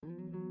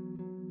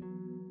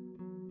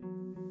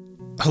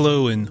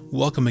Hello and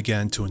welcome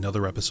again to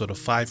another episode of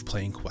 5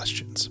 Plain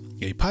Questions,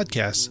 a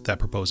podcast that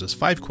proposes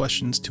 5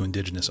 questions to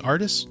Indigenous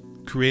artists,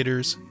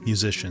 creators,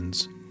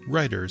 musicians,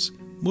 writers,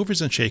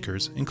 movers and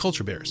shakers, and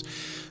culture bearers,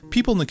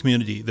 people in the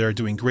community that are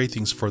doing great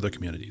things for their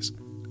communities.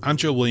 I'm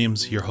Joe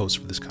Williams, your host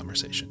for this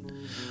conversation.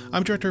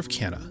 I'm director of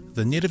CANA,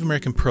 the Native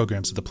American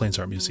programs at the Plains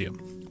Art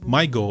Museum.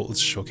 My goal is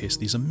to showcase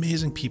these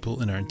amazing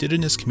people in our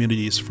Indigenous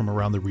communities from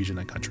around the region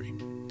and country.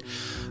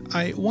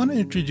 I want to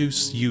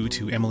introduce you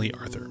to Emily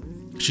Arthur.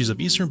 She's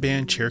of Eastern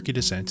Band Cherokee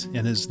descent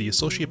and is the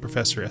associate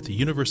professor at the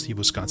University of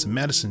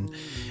Wisconsin-Madison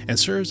and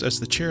serves as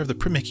the chair of the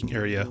printmaking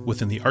area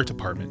within the art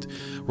department,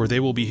 where they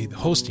will be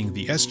hosting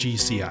the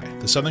SGCI,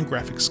 the Southern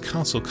Graphics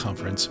Council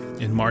Conference,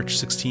 in March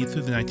 16th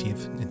through the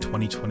 19th in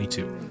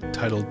 2022,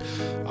 titled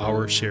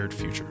Our Shared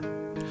Future.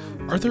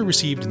 Arthur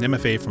received an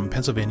MFA from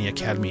Pennsylvania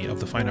Academy of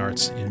the Fine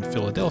Arts in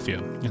Philadelphia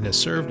and has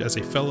served as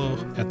a fellow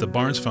at the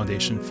Barnes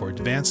Foundation for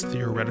Advanced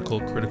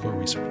Theoretical Critical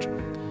Research.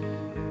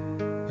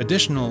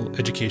 Additional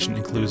education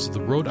includes the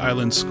Rhode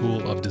Island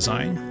School of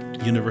Design,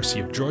 University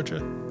of Georgia,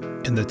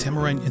 and the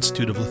Tamarine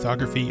Institute of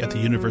Lithography at the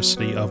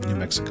University of New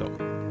Mexico.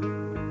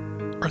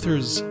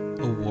 Arthur's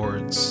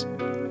awards,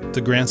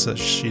 the grants that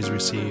she's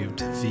received,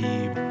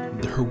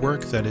 her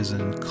work that is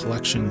in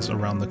collections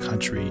around the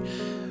country,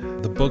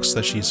 the books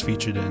that she's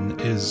featured in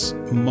is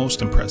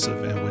most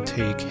impressive and would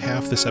take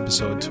half this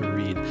episode to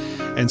read.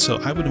 And so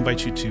I would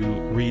invite you to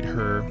read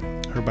her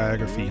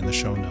biography in the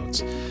show notes.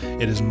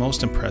 It is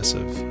most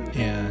impressive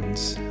and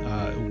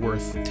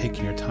worth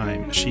taking your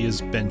time. She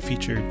has been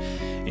featured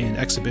in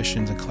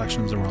exhibitions and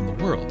collections around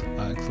the world,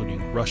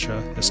 including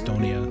Russia,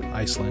 Estonia,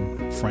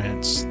 Iceland,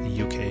 France,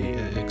 the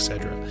UK,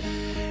 etc.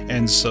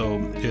 And so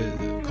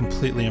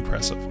completely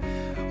impressive.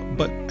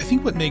 But I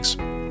think what makes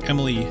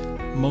Emily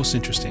most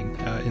interesting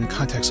in the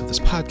context of this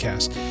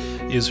podcast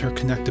is her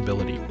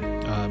connectability.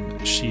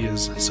 She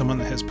is someone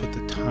that has put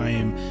the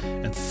time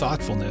and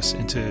thoughtfulness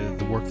into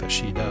the work that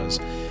she does.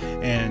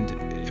 And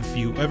if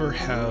you ever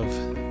have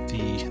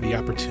the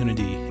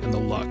opportunity and the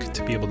luck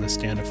to be able to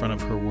stand in front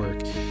of her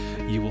work,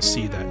 you will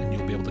see that and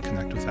you'll be able to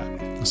connect with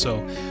that. So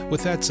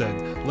with that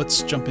said,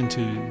 let's jump into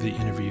the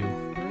interview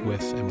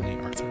with Emily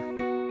Arthur.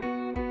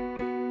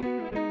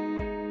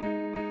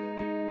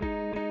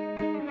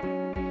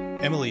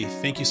 Emily,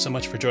 thank you so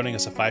much for joining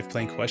us at 5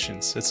 Plain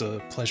Questions. It's a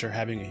pleasure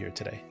having you here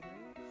today.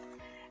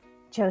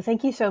 Joe,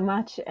 thank you so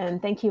much. And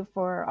thank you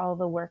for all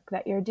the work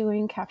that you're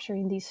doing,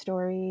 capturing these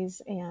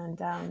stories. And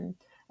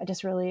I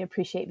just really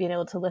appreciate being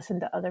able to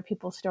listen to other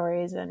people's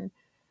stories. And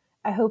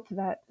I hope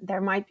that there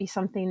might be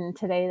something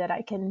today that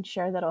I can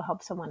share that'll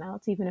help someone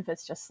else, even if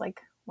it's just like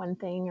one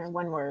thing or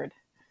one word.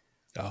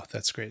 Oh,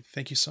 that's great.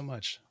 Thank you so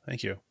much.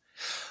 Thank you.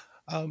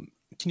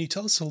 Can you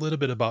tell us a little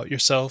bit about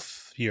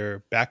yourself, your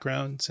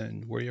background,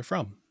 and where you're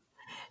from?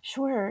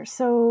 Sure.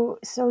 So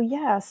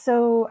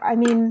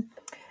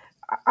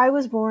I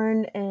was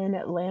born in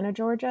Atlanta,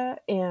 Georgia,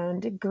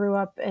 and grew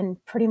up in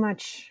pretty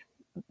much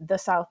the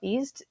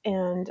Southeast.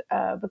 And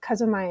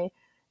because of my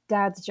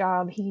dad's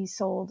job, he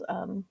sold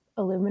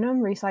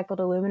aluminum, recycled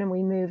aluminum.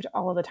 We moved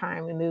all the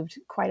time. We moved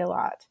quite a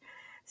lot.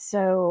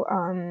 So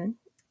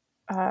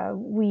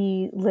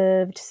we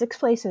lived 6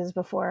 places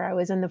before I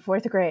was in the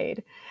 4th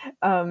grade.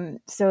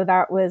 So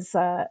that was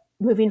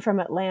moving from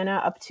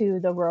Atlanta up to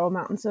the rural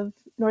mountains of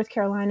North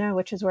Carolina,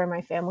 which is where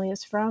my family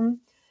is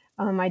from.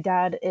 My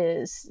dad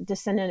is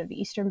descendant of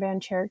Eastern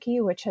Band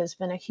Cherokee, which has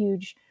been a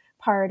huge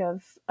part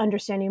of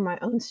understanding my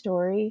own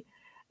story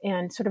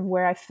and sort of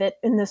where I fit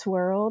in this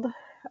world.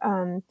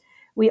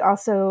 We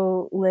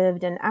also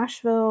lived in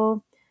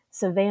Asheville,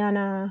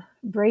 Savannah,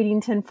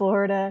 Bradenton,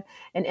 Florida,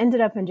 and ended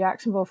up in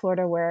Jacksonville,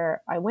 Florida,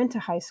 where I went to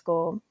high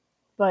school.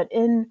 But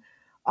in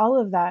all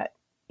of that,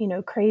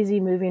 crazy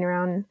moving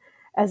around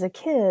as a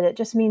kid, it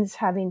just means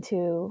having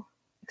to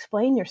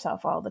explain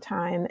yourself all the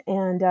time.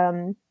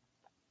 And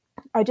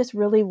I just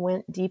really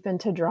went deep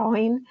into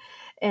drawing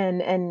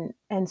and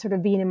sort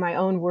of being in my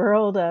own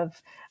world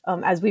of,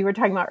 as we were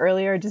talking about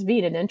earlier, just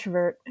being an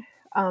introvert,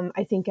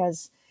 I think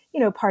as,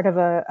 part of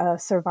a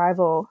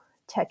survival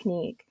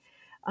technique.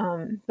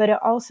 But it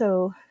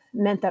also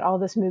meant that all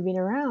this moving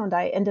around,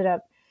 I ended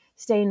up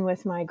staying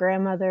with my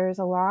grandmothers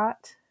a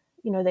lot.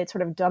 They'd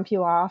sort of dump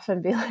you off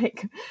and be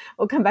like,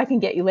 we'll come back and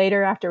get you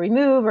later after we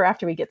move or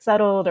after we get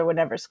settled or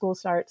whenever school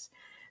starts.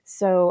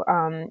 So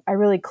I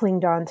really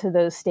clinged on to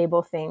those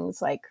stable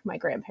things like my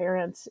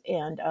grandparents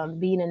and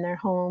being in their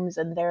homes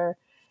and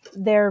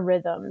their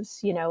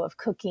rhythms, of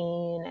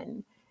cooking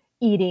and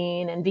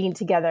eating and being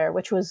together,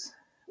 which was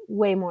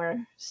way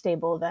more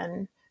stable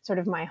than sort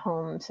of my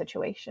home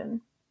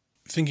situation.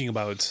 Thinking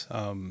about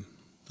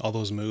all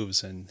those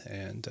moves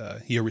and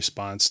your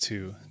response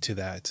to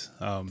that,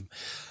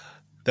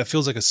 that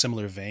feels like a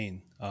similar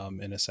vein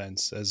in a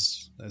sense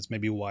as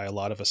maybe why a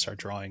lot of us start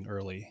drawing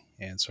early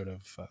and sort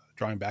of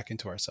drawing back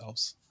into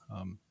ourselves.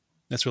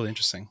 That's really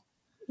interesting.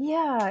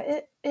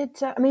 Yeah,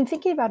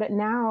 thinking about it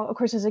now, of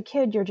course, as a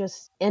kid, you're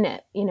just in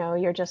it,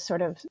 you're just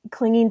sort of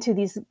clinging to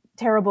these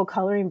terrible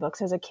coloring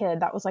books as a kid.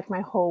 That was like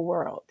my whole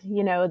world,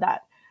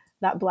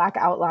 that black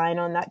outline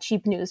on that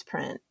cheap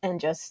newsprint and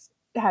just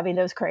having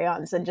those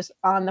crayons and just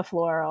on the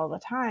floor all the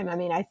time. I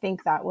mean, I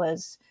think that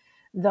was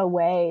the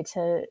way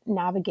to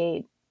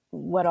navigate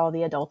what all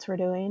the adults were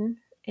doing.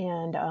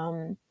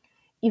 And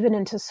even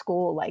into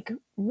school, like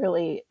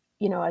really,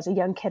 as a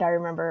young kid, I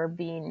remember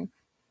being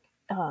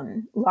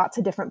lots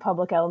of different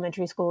public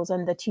elementary schools,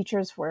 and the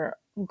teachers were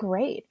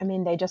great. I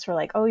mean, they just were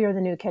like, "Oh, you're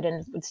the new kid,"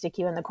 and would stick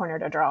you in the corner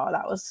to draw.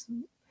 That was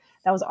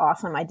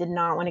awesome. I did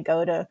not want to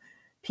go to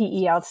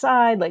PE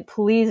outside. Like,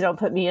 please don't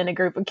put me in a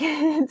group of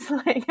kids.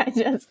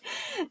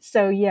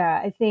 So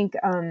yeah, I think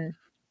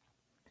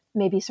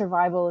maybe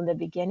survival in the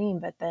beginning,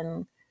 but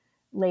then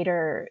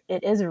later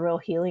it is a real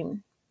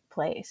healing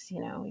place.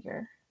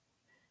 Your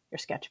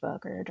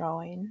sketchbook or your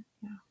drawing.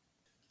 Yeah.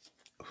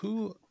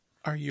 Who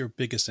are your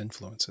biggest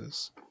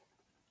influences?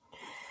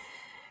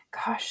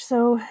 Gosh,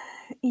 so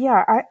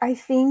yeah, I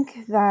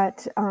think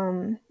that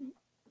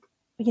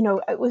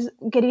it was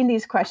getting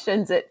these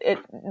questions. It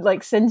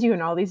like sends you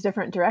in all these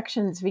different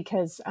directions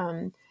because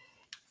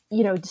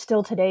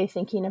still today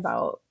thinking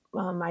about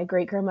my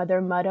great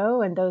grandmother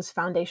Muddo and those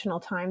foundational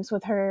times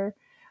with her,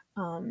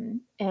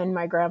 and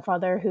my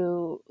grandfather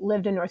who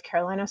lived in North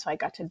Carolina, so I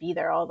got to be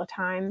there all the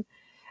time.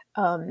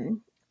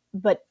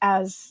 But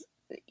as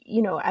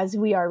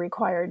we are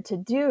required to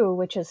do,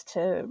 which is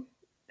to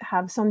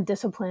have some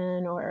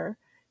discipline or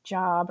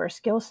job or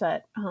skill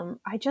set,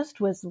 I just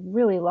was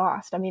really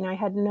lost. I mean, I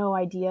had no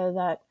idea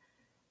that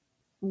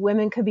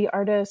women could be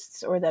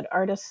artists or that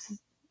artists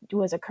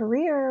was a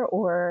career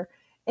or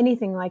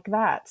anything like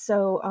that.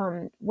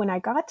 So when I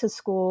got to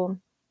school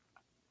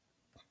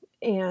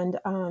and,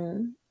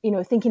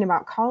 thinking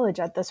about college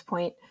at this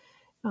point,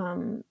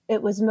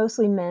 it was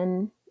mostly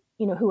men,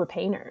 who were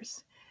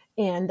painters,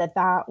 and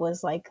that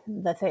was like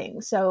the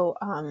thing. So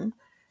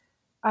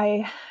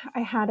I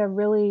had a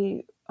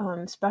really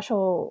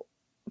special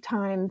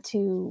time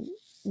to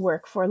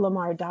work for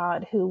Lamar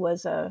Dodd, who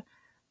was a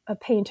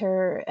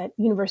painter at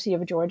University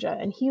of Georgia,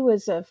 and he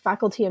was a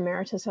faculty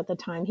emeritus at the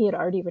time. He had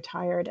already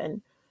retired,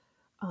 and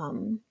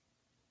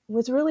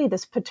was really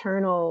this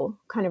paternal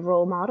kind of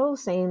role model,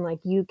 saying like,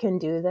 you can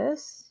do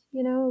this,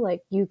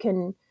 like you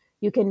can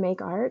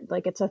make art,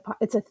 like it's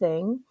a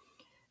thing.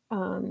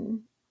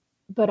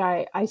 But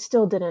I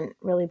still didn't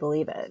really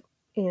believe it.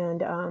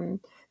 And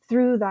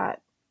through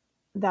that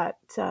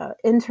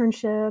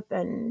internship,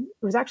 and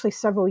it was actually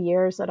several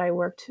years that I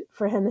worked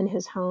for him in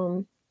his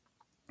home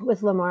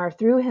with Lamar.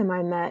 Through him,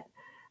 I met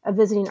a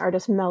visiting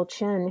artist, Mel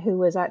Chin, who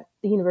was at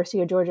the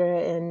University of Georgia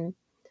in,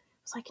 it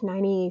was like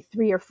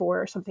 93 or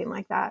 4 or something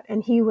like that.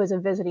 And he was a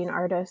visiting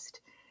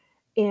artist.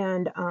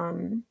 And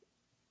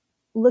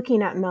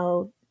looking at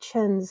Mel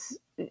Chin's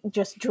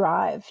just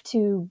drive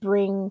to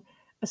bring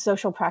a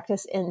social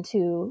practice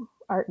into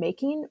art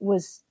making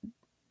was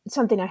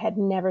something I had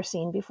never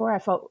seen before. I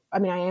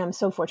am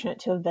so fortunate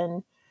to have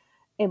been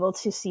able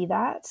to see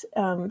that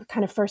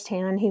kind of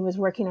firsthand. He was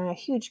working on a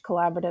huge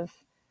collaborative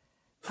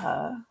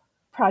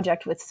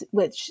project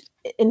which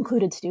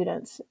included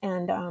students,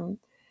 and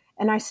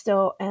I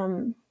still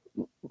am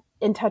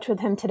in touch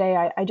with him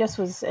today. I just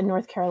was in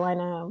North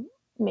Carolina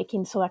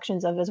making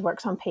selections of his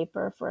works on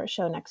paper for a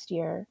show next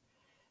year,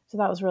 so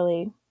that was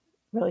really,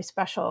 really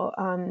special.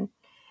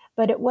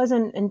 But it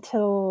wasn't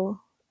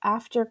until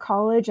after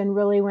college, and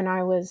really when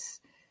I was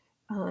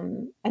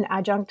an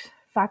adjunct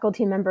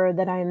faculty member,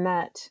 that I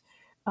met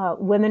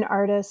women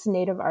artists,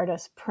 Native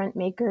artists,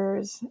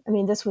 printmakers. I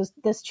mean,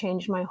 this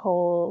changed my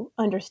whole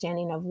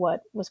understanding of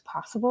what was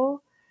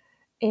possible.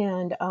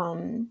 And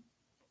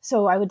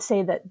so I would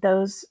say that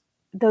those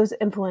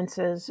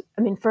influences,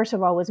 I mean, first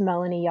of all was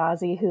Melanie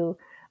Yazzie, who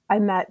I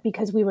met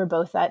because we were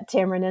both at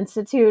Tamarind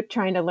Institute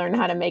trying to learn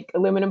how to make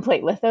aluminum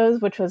plate lithos,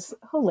 which was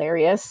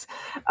hilarious.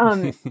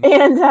 And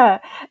I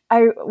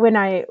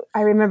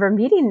remember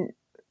meeting,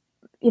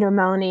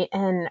 Melanie,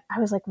 and I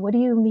was like, "What do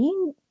you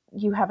mean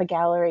you have a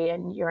gallery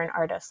and you're an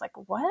artist? Like,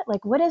 what?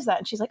 Like, what is that?"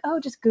 And she's like,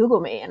 "Oh, just Google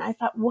me." And I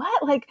thought,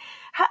 what? Like,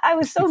 I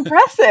was so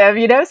impressive,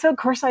 So of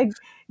course I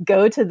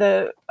go to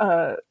the,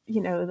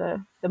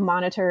 the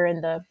monitor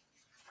in the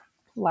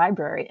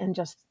library, and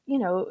just,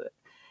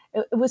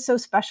 it was so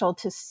special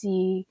to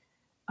see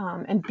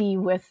and be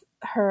with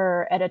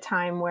her at a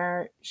time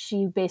where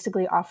she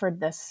basically offered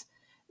this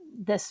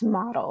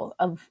model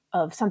of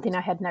something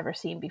I had never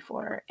seen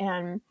before.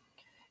 And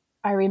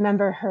I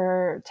remember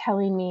her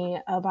telling me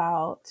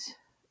about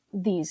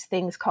these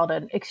things called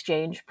an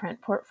exchange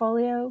print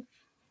portfolio.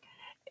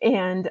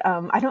 And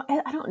I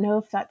don't know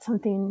if that's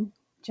something,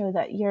 Joe,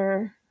 that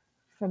you're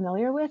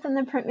familiar with in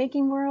the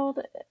printmaking world.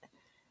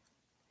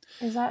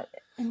 Is that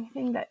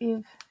anything that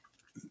you've...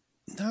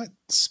 Not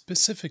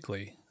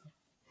specifically.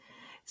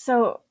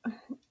 So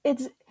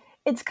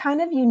it's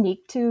kind of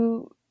unique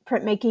to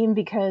printmaking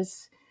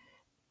because,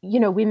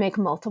 we make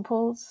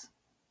multiples.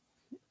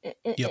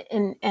 Yep.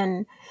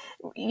 And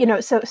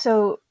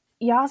so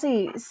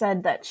Yazzie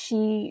said that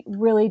she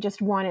really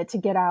just wanted to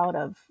get out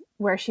of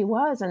where she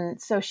was, and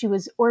so she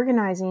was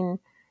organizing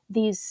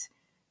these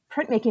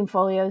printmaking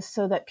folios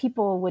so that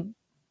people would,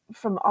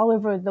 from all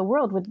over the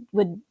world,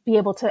 would be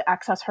able to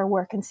access her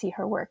work and see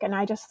her work. And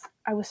I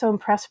was so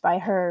impressed by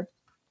her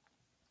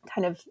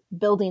kind of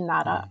building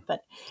that up.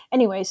 But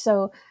anyway,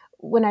 so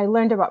when I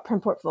learned about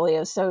print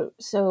portfolios, you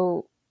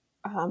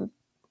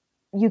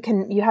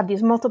have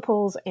these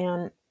multiples,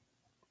 and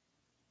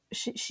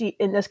she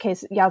in this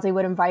case, Yazzie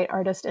would invite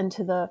artists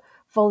into the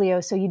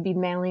folio. So you'd be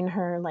mailing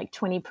her like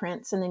 20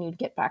 prints, and then you'd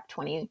get back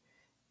 20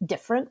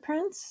 different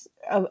prints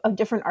of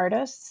different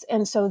artists.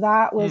 And so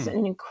that was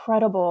an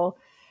incredible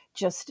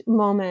just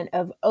moment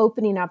of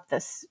opening up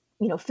this,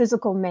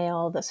 physical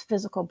mail, this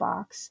physical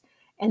box,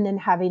 and then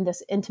having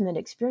this intimate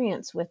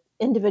experience with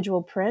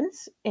individual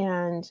prints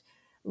and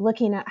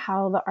looking at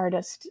how the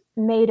artist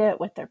made it,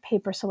 what their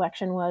paper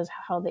selection was,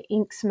 how the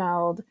ink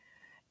smelled.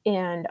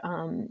 And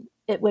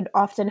it would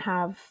often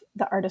have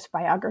the artist's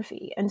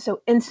biography. And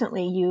so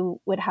instantly you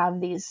would have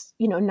these,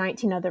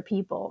 19 other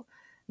people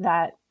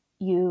that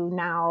you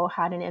now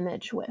had an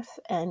image with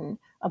and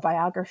a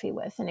biography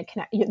with, and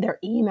their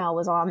email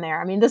was on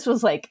there. I mean, this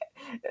was like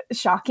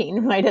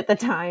shocking right at the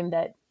time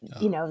that,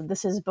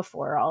 this is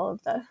before all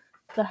of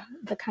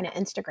the kind of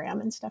Instagram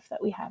and stuff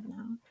that we have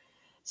now.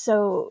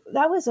 So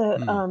that was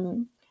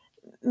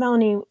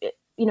Melanie,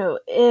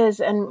 is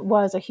and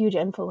was a huge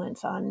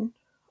influence on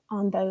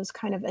those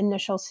kind of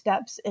initial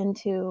steps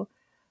into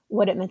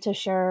what it meant to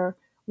share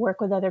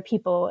work with other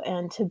people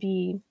and to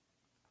be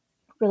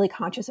really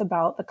conscious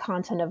about the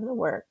content of the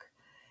work.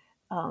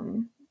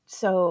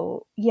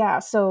 So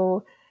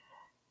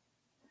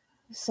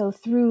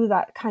through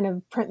that kind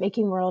of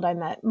printmaking world, I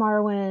met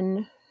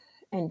Marwin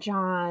and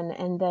John,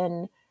 and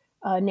then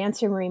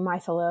Nancy Marie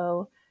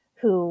Mythilo,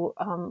 who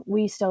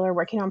we still are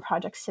working on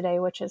projects today,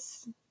 which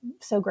is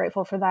so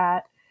grateful for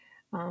that.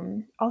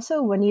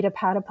 Also Juanita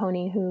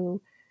Pataponi,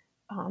 who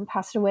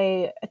passed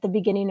away at the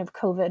beginning of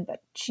COVID,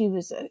 but she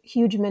was a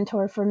huge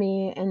mentor for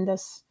me in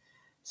this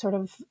sort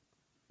of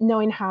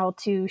knowing how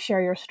to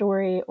share your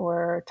story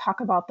or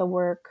talk about the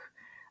work,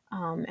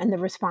 and the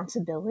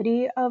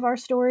responsibility of our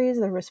stories,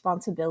 the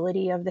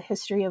responsibility of the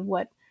history of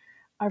what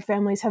our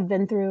families have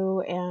been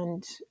through.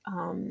 And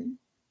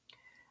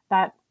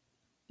that,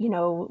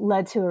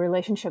 led to a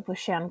relationship with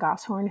Shan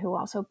Gosshorn, who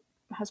also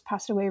has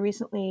passed away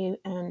recently.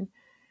 And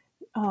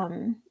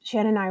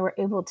Shan and I were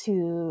able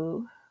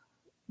to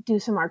do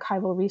some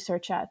archival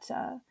research at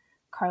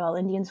Carlisle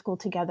Indian School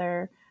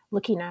together,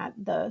 looking at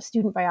the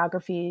student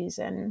biographies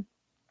and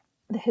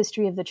the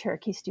history of the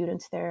Cherokee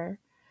students there.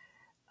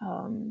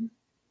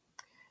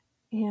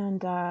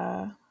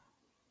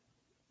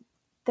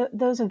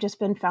 Those have just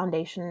been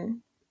foundational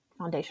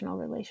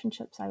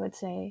relationships, I would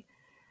say.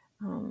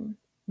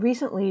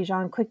 Recently,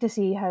 Jean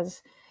Quick-to-See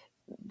has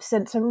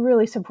sent some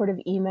really supportive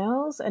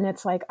emails, and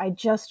it's like, I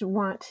just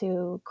want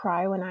to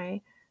cry when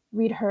I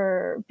read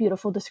her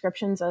beautiful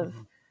descriptions of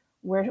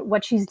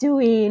what she's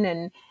doing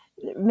and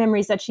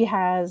memories that she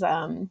has.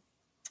 I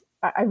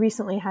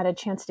recently had a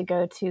chance to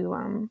go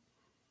to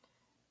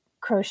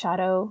Crow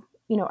Shadow,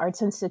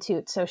 Arts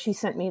Institute. So she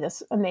sent me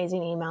this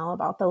amazing email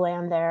about the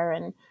land there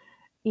and,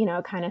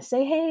 kind of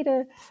say hey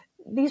to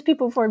these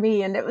people for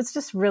me. And it was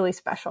just really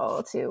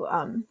special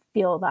to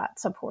feel that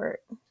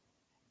support.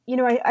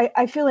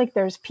 I feel like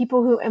there's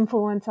people who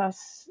influence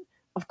us,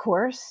 of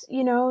course,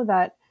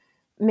 that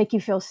make you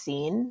feel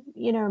seen,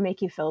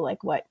 make you feel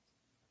like what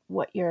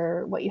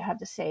you have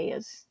to say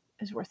is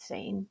worth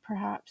saying,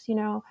 perhaps,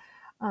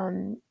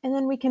 and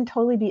then we can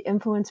totally be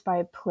influenced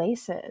by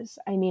places.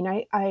 I mean,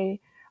 I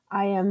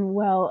am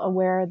well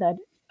aware that,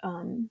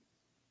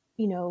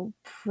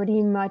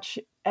 pretty much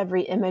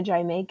every image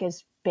I make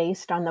is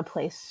based on the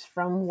place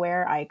from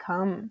where I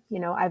come.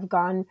 I've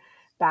gone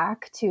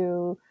back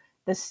to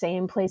the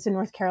same place in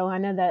North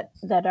Carolina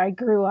that I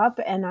grew up,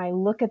 and I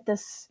look at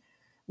this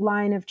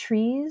line of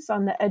trees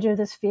on the edge of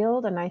this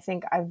field, and I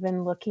think I've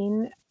been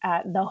looking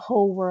at the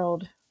whole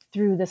world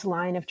through this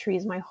line of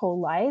trees my whole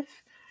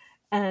life.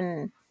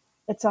 And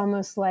it's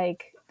almost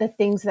like the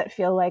things that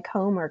feel like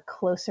home are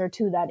closer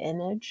to that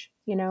image,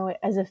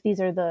 as if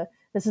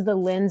this is the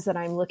lens that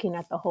I'm looking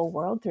at the whole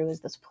world through, is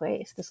this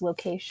place, this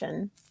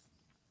location,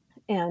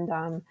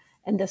 and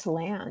this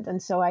land.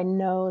 And so I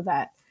know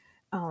that,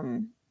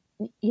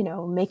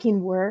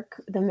 making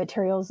work, the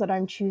materials that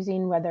I'm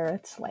choosing, whether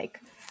it's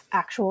like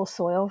actual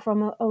soil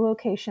from a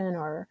location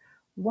or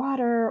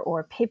water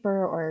or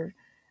paper or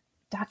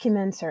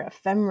documents or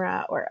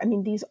ephemera,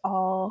 these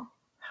all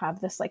have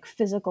this like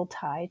physical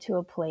tie to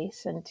a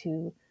place and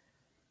to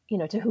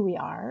who we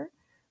are.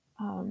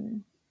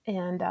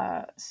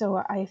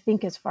 So I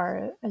think as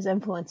far as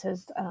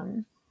influences,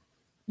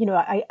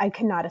 I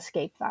cannot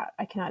escape that.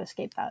 I cannot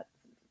escape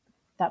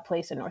that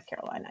place in North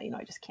Carolina.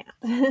 I just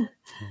can't.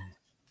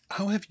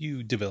 How have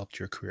you developed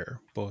your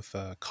career, both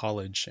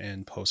college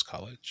and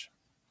post-college?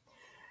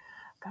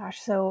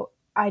 Gosh, so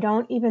I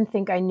don't even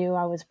think I knew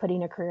I was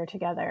putting a career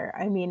together.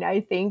 I mean,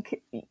 I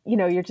think,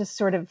 you're just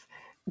sort of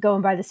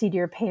going by the seat of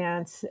your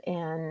pants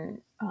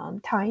and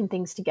tying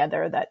things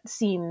together that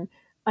seem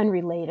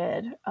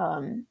unrelated.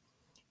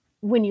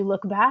 When you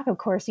look back, of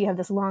course, you have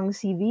this long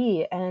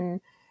CV, and,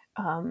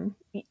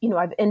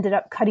 I've ended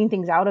up cutting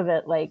things out of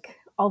it, like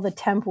all the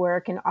temp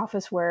work and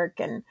office work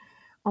and,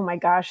 oh my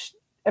gosh,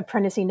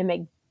 apprenticing to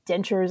make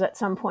dentures at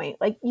some point.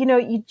 Like,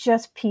 you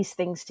just piece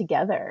things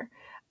together.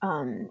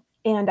 And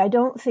I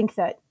don't think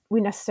that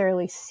we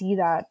necessarily see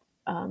that,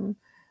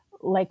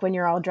 like when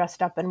you're all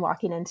dressed up and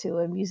walking into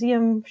a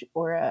museum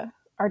or a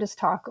artist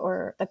talk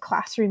or the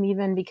classroom,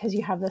 even, because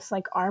you have this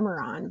like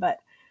armor on. But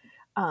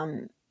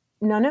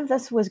none of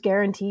this was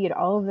guaranteed.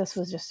 All of this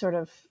was just sort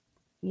of,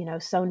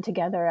 sewn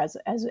together as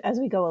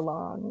we go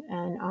along.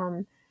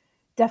 And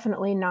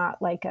definitely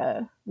not like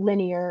a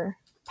linear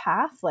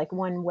path, like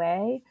one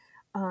way.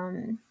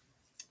 I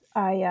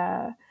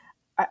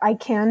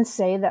can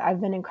say that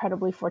I've been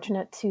incredibly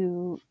fortunate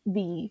to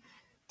be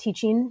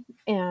teaching,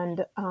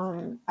 and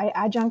I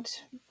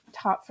adjunct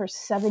taught for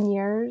 7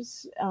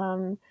 years.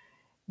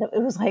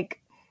 It was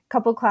like a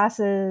couple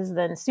classes,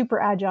 then super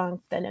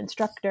adjunct, then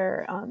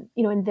instructor,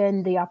 and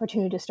then the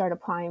opportunity to start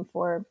applying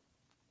for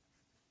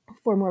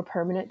more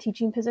permanent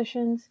teaching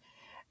positions.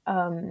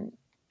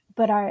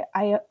 But I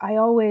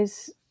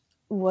always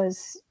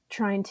was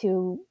trying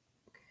to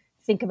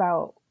think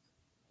about,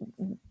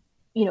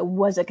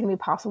 was it going to be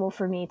possible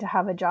for me to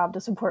have a job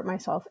to support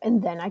myself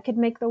and then I could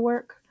make the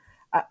work?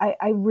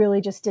 I really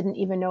just didn't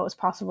even know it was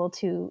possible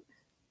to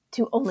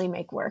only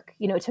make work,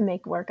 to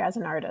make work as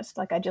an artist.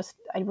 Like I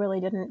really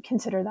didn't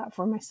consider that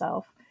for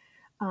myself.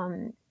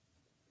 And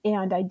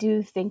I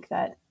do think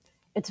that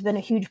it's been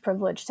a huge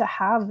privilege to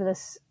have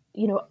this,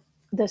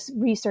 this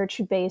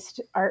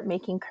research-based art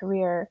making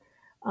career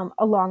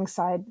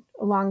alongside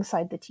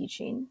the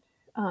teaching.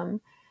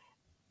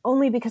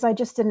 Only because I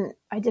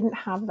didn't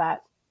have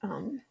that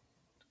kind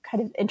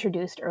of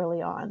introduced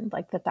early on,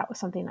 like that was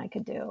something I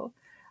could do.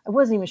 I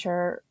wasn't even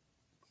sure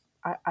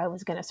I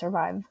was going to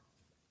survive,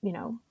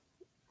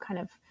 kind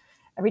of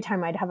every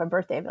time I'd have a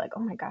birthday, I'd be like,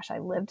 oh my gosh, I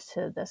lived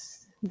to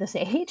this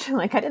age.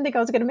 Like, I didn't think I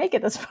was going to make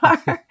it this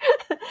far.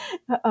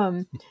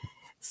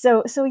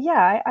 So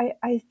yeah,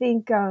 I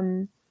think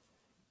the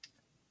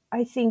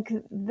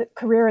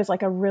career is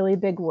like a really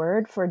big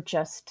word for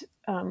just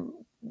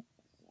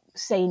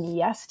saying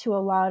yes to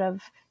a lot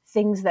of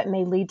things that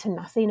may lead to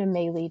nothing and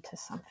may lead to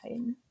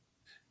something.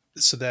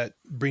 So that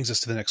brings us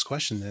to the next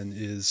question then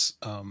is,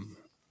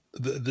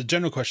 the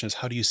general question is,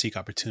 how do you seek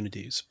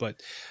opportunities?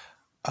 But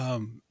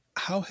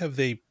how have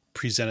they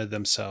presented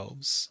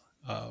themselves?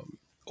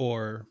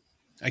 Or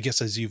I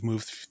guess as you've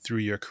moved through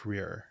your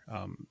career,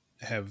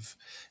 have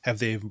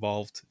they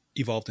evolved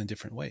in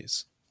different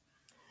ways?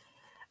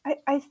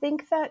 I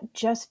think that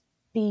just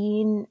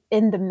being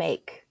in the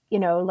make,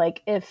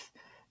 like if,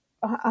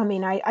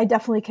 I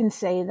definitely can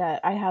say that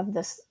I have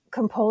this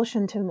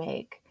compulsion to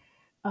make.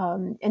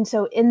 And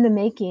so in the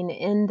making,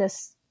 in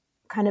this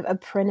kind of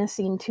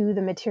apprenticing to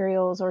the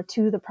materials or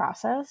to the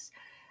process,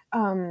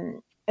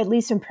 at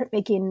least in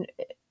printmaking,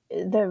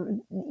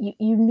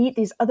 you meet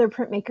these other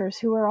printmakers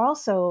who are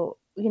also,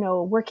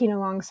 working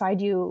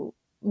alongside you,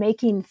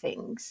 making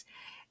things.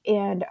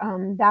 And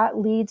that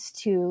leads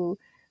to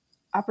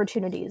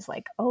opportunities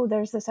like, oh,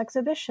 there's this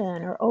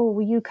exhibition, or, oh,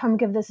 will you come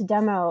give this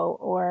demo?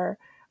 Or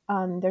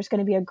there's going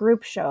to be a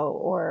group show,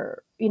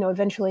 or,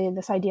 eventually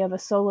this idea of a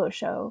solo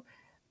show.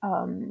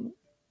 And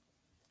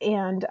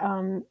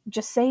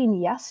just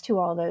saying yes to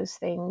all those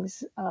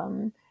things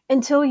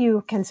until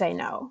you can say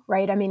no,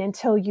 right? I mean,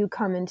 until you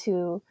come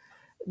into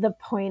the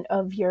point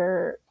of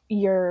your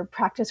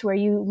practice where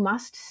you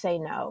must say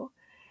no.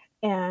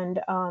 And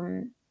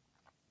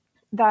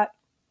that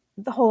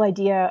the whole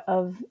idea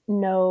of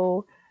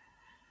no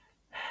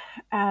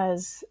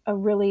as a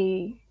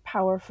really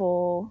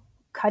powerful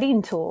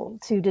cutting tool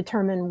to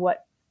determine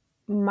what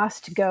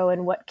must go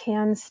and what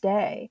can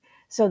stay,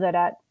 so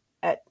that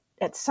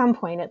at some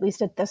point, at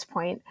least at this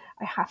point,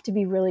 I have to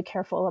be really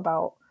careful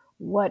about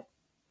what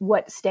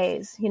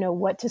stays,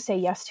 what to say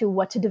yes to,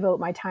 what to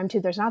devote my time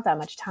to. There's not that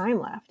much time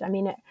left. I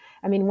mean,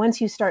 once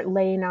you start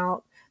laying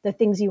out the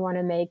things you want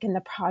to make and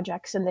the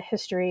projects and the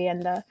history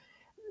and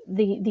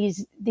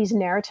these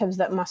narratives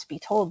that must be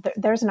told,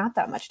 there's not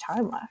that much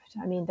time left.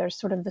 I mean, there's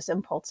sort of this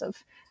impulse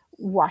of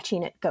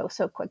watching it go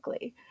so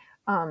quickly.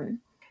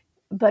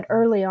 But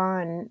early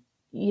on,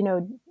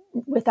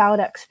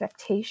 without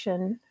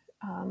expectation,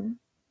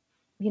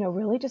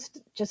 really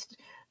just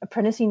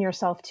apprenticing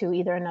yourself to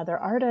either another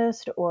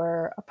artist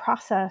or a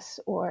process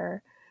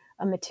or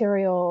a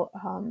material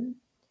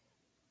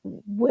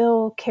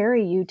will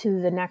carry you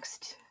to the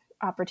next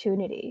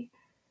opportunity.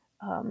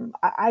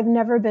 I've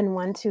never been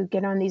one to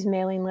get on these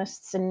mailing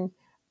lists and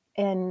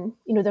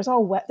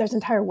there's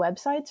entire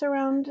websites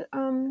around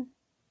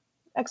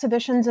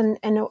exhibitions and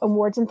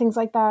awards and things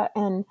like that.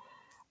 And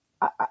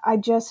I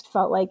just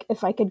felt like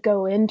if I could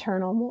go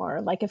internal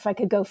more, like if I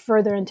could go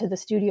further into the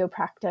studio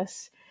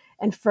practice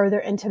and further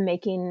into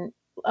making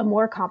a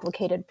more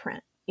complicated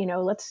print,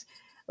 let's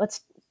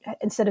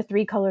instead of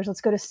 3 colors,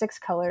 let's go to 6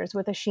 colors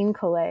with a sheen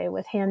collé,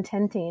 with hand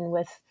tinting,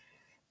 with,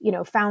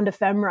 found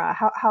ephemera.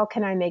 How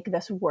can I make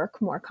this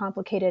work more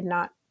complicated,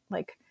 not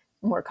like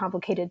more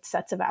complicated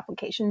sets of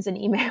applications and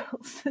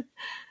emails?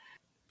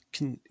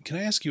 Can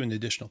I ask you an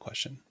additional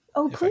question?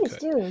 Oh, please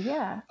do.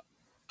 Yeah.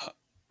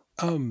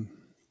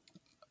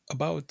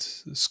 About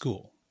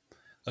school,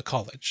 a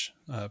college,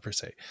 per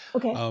se.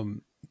 Okay.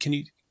 Can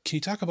Can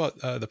you talk about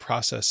the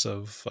process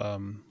of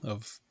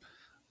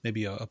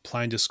maybe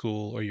applying to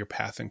school or your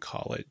path in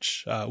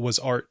college? Was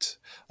art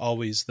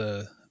always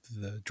the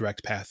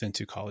direct path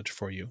into college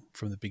for you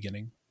from the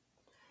beginning?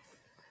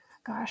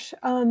 Gosh,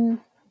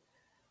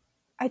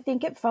 I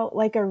think it felt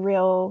like a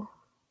real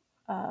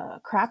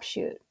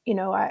crapshoot.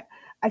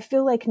 I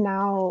feel like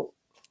now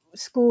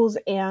schools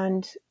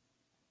and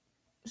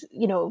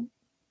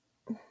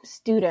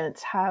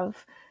students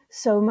have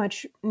so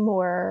much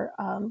more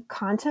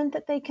content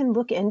that they can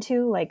look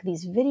into, like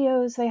these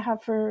videos they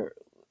have for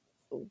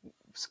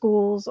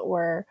schools,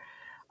 or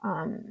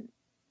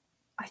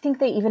I think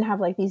they even have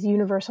like these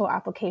universal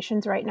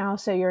applications right now.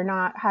 So you're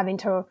not having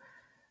to,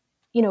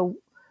 you know,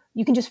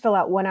 you can just fill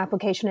out one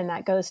application and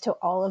that goes to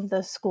all of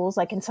the schools,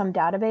 like in some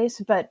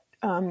database. But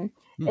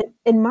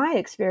in my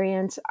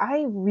experience,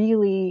 I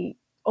really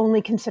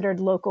only considered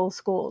local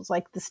schools,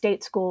 like the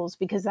state schools,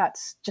 because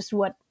that's just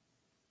what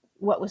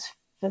was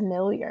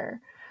familiar.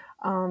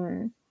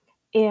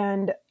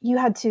 And you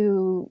had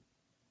to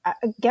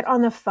get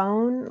on the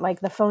phone, like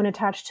the phone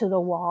attached to the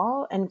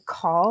wall, and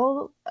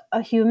call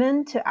a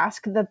human to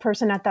ask the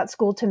person at that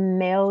school to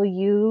mail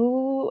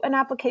you an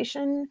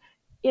application,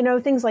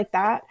 things like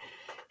that.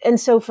 And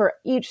so for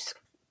each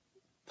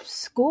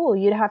school,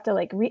 you'd have to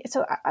like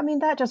so I mean,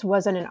 that just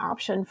wasn't an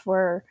option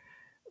for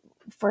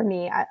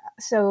me.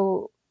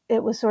 So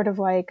it was sort of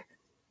like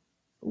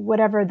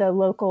whatever the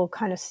local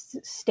kind of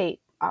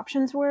state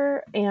options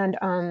were. And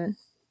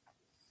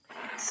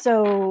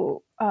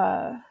so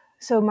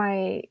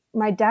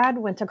my dad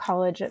went to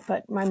college,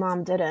 but my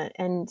mom didn't,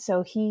 and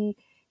so he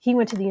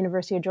went to the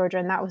University of Georgia,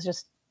 and that was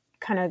just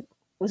kind of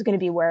was going to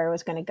be where I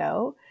was going to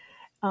go.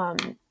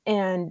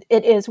 And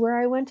it is where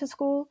I went to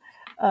school.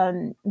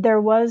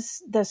 There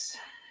was this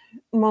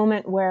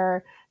moment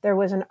where there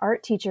was an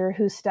art teacher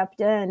who stepped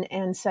in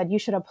and said, "You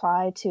should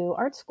apply to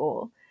art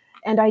school."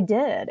 And I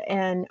did.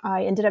 And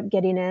I ended up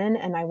getting in,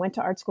 and I went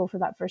to art school for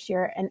that first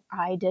year, and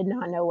I did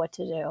not know what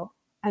to do.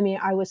 I mean,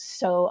 I was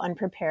so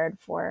unprepared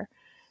for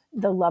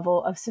the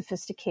level of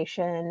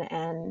sophistication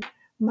and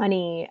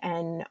money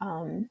and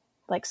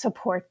like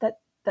support that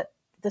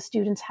the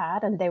students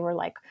had. And they were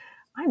like,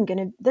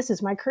 this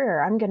is my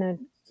career. I'm going to,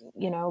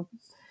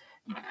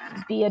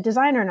 be a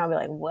designer. And I'll be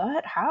like,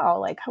 what, how,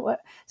 like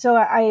what? So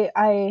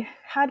I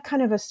had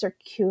kind of a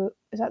circuit.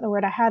 Is that the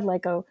word? I had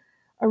like a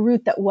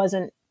route that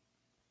wasn't,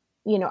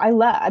 I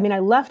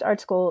left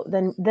art school,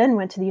 then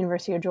went to the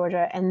University of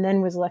Georgia, and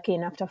then was lucky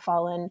enough to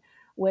fall in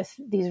with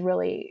these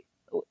really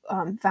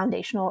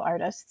foundational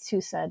artists who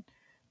said,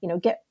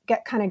 get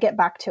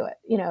back to it.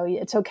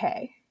 It's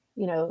okay.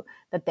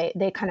 That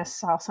they kind of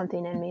saw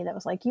something in me that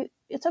was like,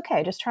 it's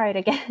okay. Just try it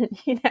again.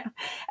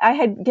 I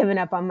had given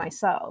up on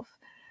myself.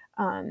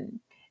 And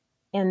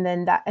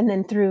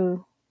then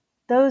through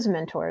those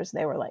mentors,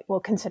 they were like, well,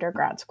 consider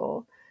grad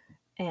school.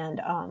 And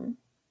I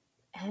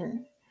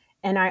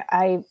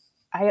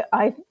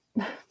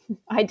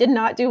I did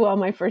not do well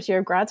my first year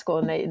of grad school,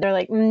 and they're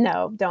like,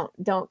 no,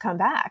 don't come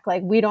back.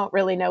 Like, we don't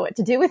really know what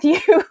to do with you.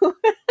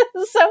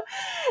 so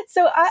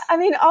I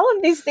mean, all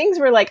of these things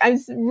were like, I'm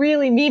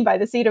really me by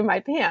the seat of my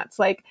pants.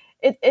 Like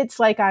it's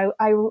like I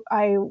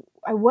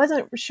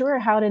wasn't sure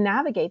how to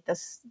navigate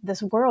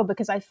this world,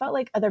 because I felt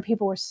like other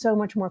people were so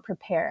much more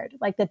prepared,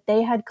 like that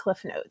they had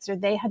cliff notes, or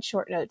they had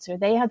short notes, or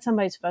they had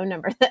somebody's phone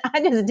number that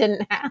I just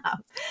didn't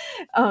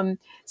have.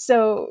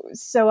 So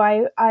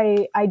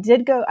I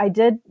did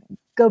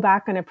go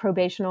back on a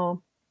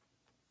probational,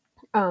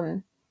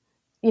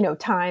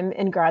 time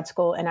in grad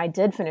school, and I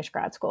did finish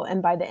grad school.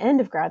 And by the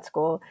end of grad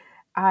school,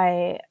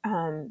 I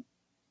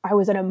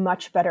was in a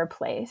much better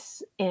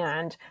place.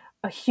 And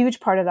a huge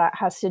part of that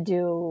has to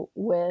do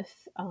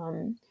with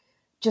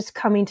just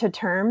coming to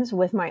terms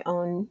with my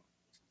own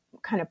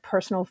kind of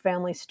personal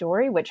family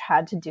story, which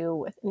had to do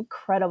with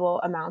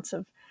incredible amounts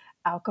of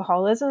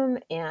alcoholism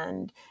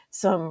and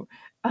some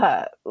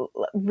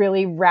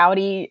really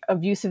rowdy,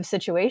 abusive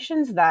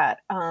situations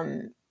that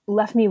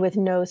left me with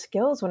no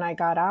skills when I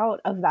got out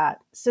of that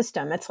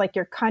system. It's like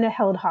you're kind of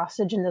held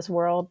hostage in this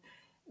world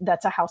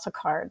that's a house of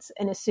cards.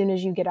 And as soon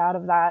as you get out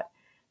of that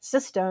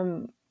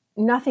system,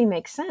 nothing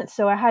makes sense.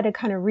 So I had to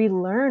kind of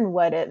relearn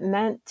what it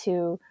meant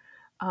to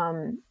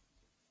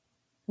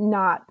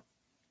not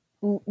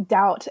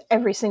doubt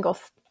every single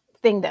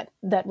thing that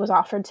was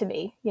offered to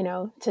me,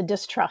 to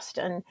distrust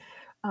and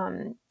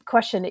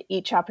question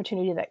each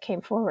opportunity that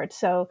came forward.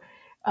 So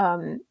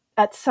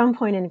at some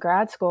point in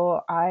grad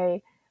school,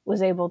 I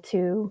was able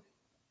to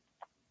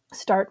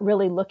start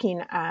really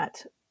looking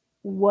at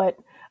what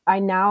I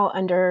now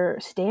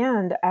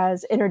understand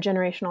as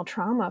intergenerational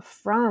trauma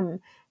from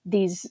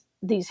these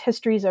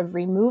histories of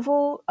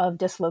removal, of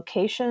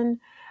dislocation,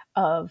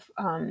 of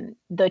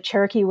the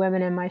Cherokee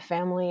women in my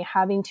family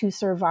having to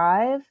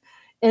survive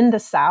in the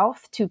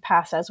South, to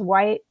pass as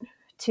white,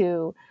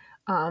 to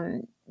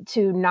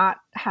not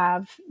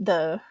have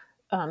the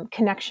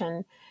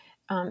connection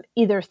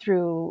either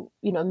through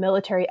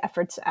military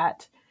efforts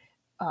at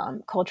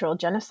cultural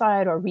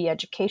genocide or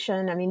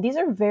re-education. I mean, these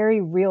are very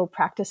real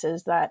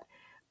practices that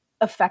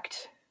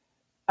affect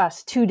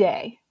us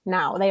today.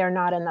 now. They are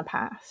not in the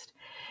past.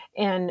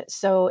 And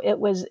so it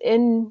was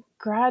in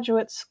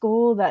graduate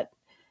school that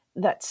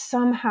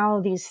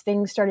somehow these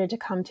things started to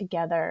come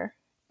together.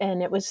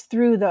 And it was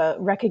through the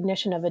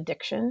recognition of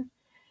addiction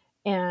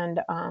and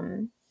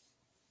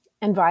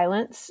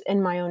violence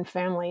in my own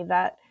family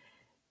that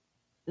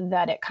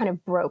it kind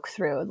of broke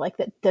through, like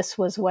that this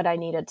was what I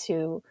needed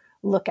to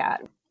look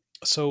at.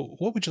 So,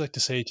 what would you like to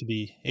say to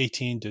the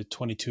 18 to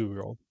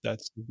 22-year-old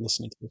that's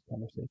listening to this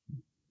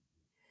conversation?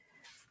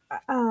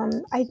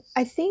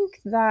 I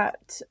think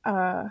that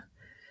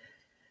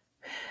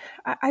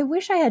I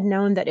wish I had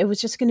known that it was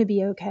just going to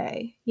be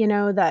okay.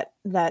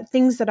 That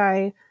things that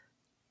I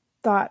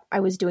thought I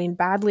was doing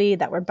badly,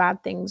 that were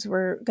bad things,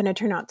 were going to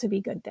turn out to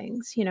be good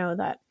things.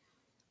 That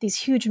these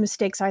huge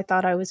mistakes I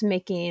thought I was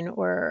making,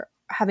 or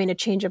having a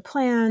change of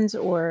plans,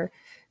 or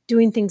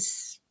doing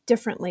things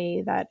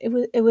differently, that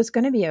it was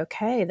going to be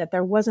okay. That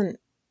there wasn't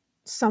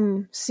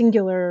some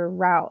singular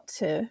route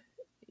to,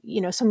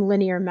 some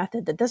linear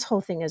method. That this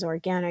whole thing is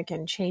organic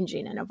and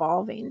changing and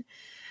evolving.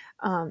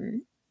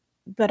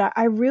 But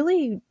I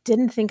really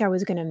didn't think I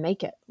was going to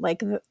make it.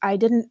 Like, I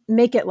didn't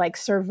make it, like,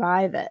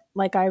 survive it.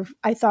 Like, I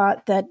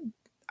thought that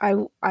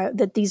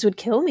that these would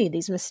kill me,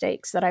 these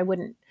mistakes, that I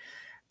wouldn't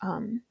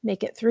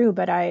make it through.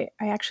 But I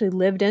actually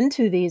lived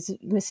into these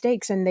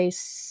mistakes, and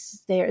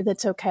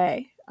that's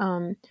okay.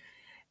 I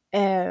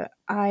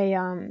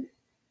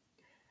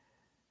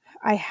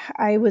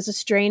was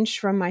estranged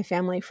from my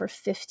family for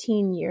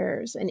 15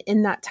 years, and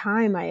in that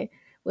time, I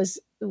was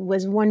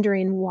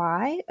wondering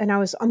why, and I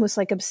was almost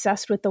like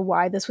obsessed with the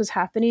why this was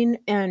happening.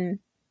 And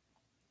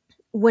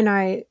when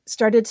I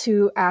started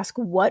to ask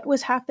what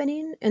was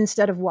happening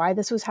instead of why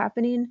this was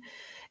happening,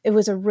 it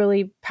was a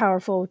really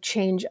powerful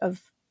change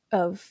of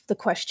the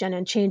question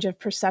and change of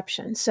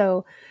perception.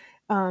 So,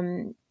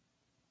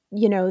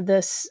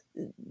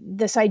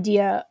 this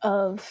idea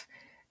of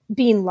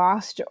being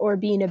lost or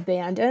being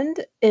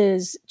abandoned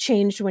is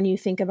changed when you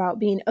think about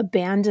being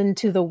abandoned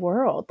to the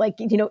world. Like,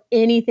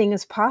 anything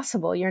is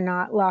possible. You're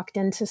not locked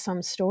into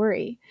some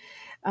story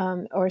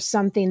or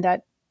something,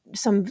 that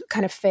some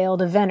kind of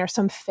failed event or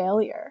some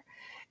failure.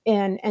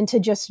 And to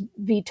just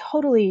be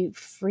totally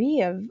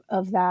free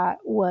of that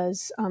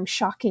was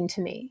shocking to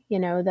me,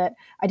 that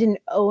I didn't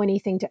owe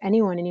anything to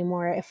anyone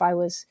anymore if I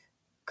was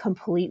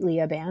completely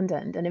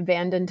abandoned and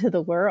abandoned to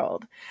the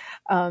world.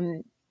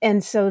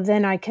 And so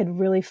then I could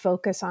really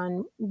focus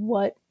on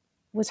what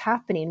was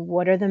happening.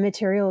 What are the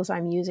materials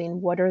I'm using?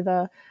 What are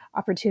the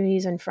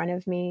opportunities in front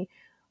of me?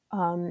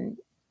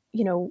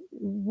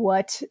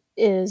 What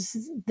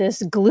is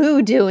this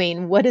glue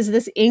doing? What is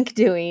this ink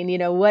doing?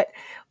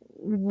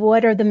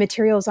 What are the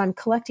materials I'm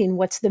collecting?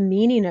 What's the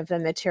meaning of the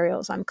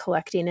materials I'm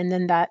collecting? And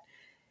then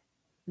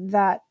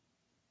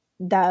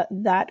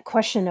that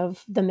question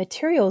of the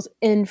materials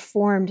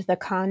informed the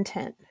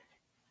content.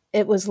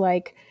 It was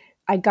like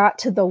I got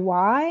to the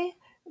why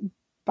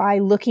by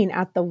looking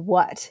at the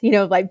what,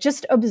 like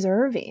just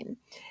observing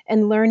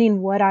and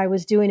learning what I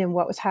was doing and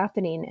what was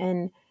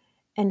happening,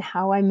 and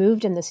how I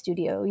moved in the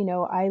studio.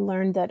 I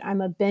learned that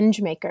I'm a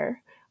binge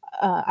maker.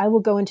 I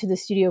will go into the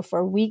studio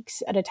for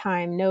weeks at a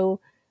time. No,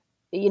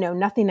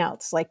 nothing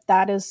else. Like,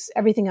 that is,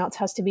 everything else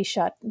has to be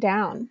shut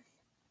down,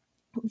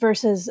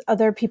 versus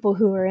other people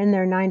who are in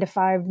their 9 to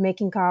 5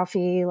 making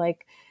coffee,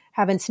 like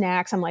having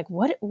snacks. I'm like,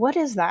 what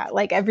is that?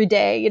 Like, every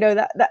day,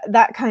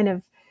 that kind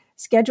of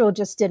schedule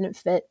just didn't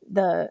fit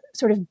the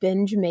sort of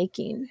binge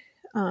making.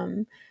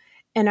 And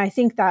I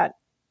think that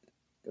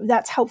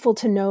that's helpful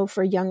to know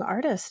for young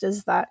artists,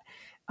 is that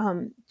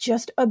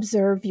just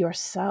observe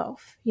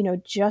yourself,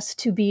 just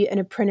to be an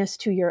apprentice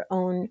to your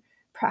own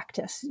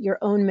practice, your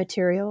own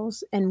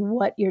materials, and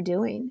what you're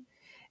doing.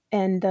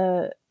 And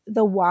the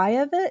why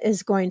of it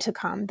is going to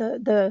come.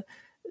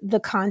 The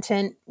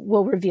content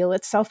will reveal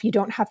itself. You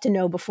don't have to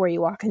know before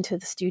you walk into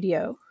the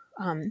studio.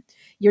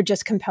 You're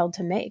just compelled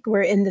to make.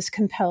 We're in this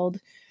compelled,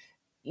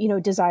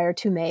 desire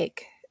to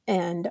make,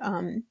 and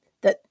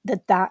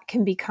that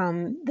can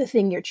become the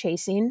thing you're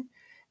chasing.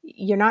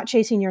 You're not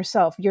chasing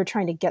yourself. You're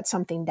trying to get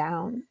something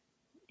down.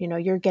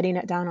 You're getting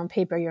it down on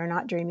paper. You're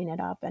not dreaming it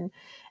up. And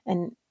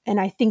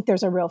I think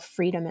there's a real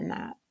freedom in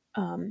that.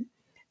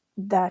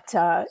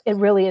 That it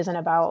really isn't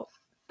about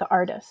the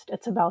artist.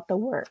 It's about the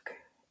work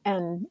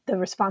and the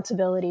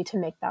responsibility to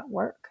make that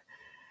work.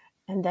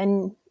 And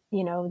then,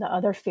 the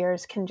other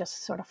fears can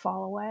just sort of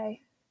fall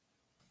away.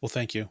 Well,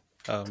 thank you.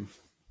 That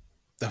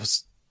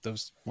was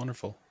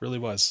wonderful. Really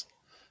was.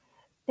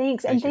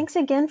 Thanks. Thank And you. thanks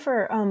again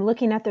for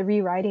looking at the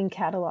rewriting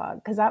catalog,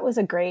 because that was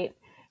a great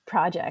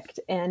project.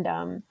 And,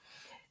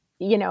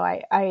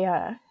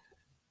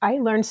 I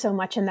learned so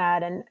much in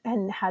that,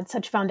 and had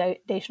such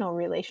foundational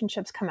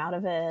relationships come out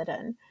of it.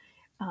 And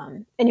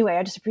anyway,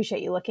 I just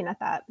appreciate you looking at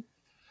that.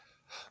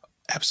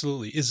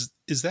 Absolutely. Is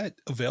that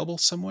available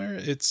somewhere?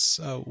 It's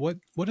what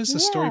is the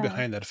story Yeah.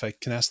 behind that, if I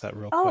can ask that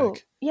real Oh,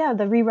 quick? yeah,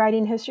 the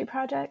Rewriting History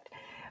Project.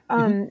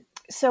 Hmm.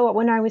 So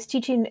when I was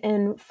teaching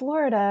in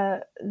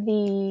Florida,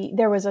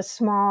 there was a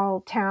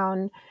small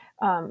town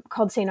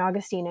called St.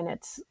 Augustine, and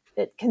it's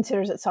it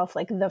considers itself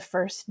like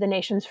the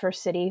nation's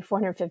first city,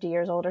 450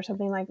 years old or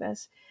something like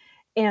this.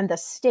 And the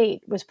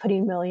state was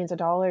putting millions of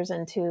dollars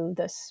into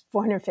this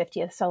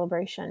 450th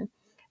celebration,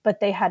 but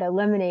they had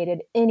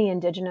eliminated any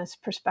indigenous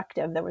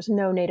perspective. There was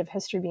no Native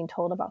history being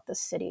told about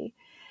this city.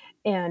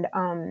 And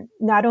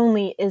not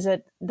only is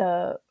it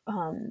the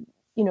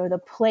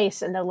the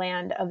place and the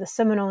land of the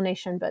Seminole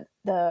Nation, but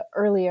the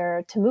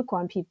earlier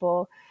Timucuan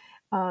people.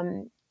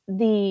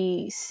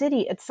 The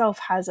city itself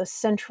has a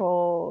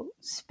central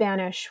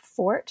Spanish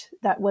fort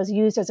that was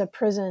used as a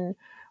prison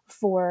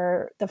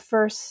for the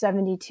first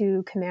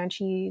 72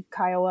 Comanche,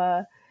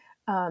 Kiowa,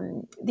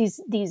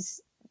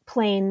 these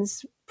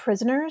plains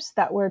prisoners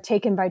that were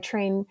taken by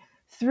train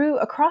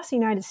across the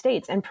United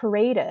States and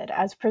paraded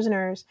as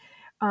prisoners,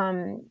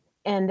 and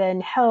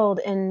then held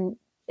in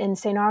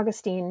St.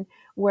 Augustine,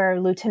 where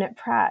Lieutenant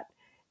Pratt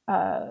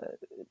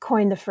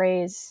coined the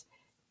phrase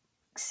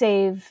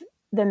 "save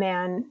the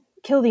man,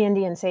 kill the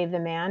Indian, save the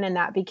man," and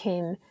that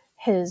became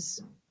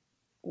his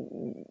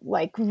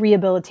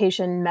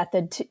rehabilitation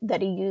method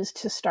that he used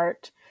to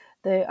start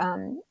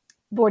the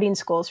boarding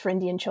schools for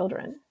Indian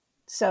children.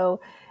 So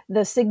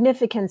the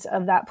significance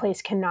of that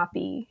place cannot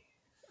be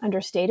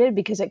understated,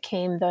 because it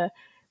became the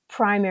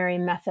primary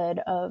method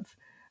of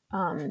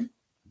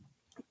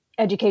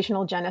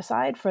educational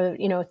genocide for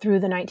through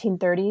the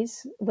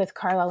 1930s, with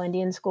Carlisle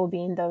Indian School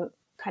being the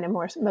kind of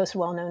most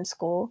well-known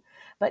school.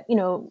 But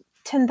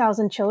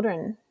 10,000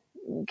 children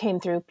came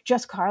through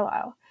just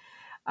Carlisle.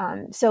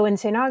 So in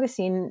St.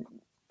 Augustine,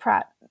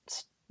 Pratt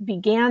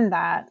began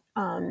that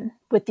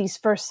with these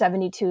first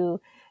 72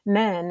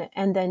 men,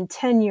 and then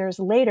 10 years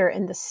later,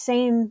 in the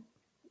same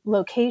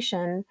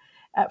location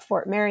at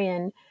Fort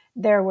Marion,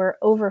 there were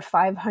over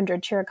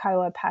 500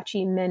 Chiricahua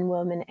Apache men,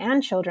 women,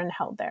 and children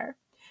held there.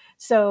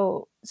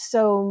 So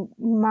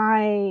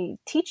my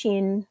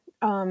teaching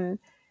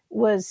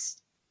was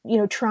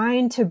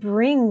trying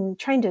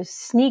to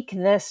sneak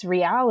this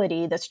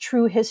reality, this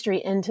true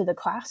history, into the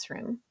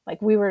classroom.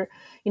 Like we were,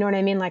 what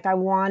I mean? Like I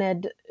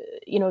wanted,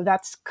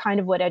 that's kind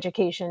of what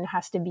education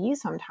has to be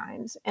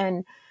sometimes.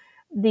 And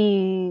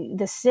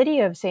the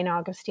city of St.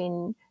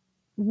 Augustine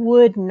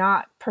would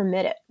not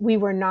permit it.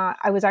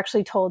 I was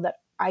actually told that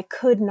I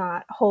could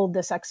not hold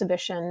this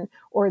exhibition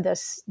or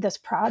this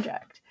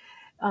project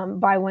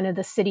by one of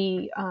the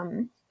city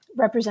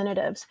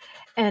representatives.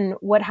 And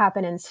what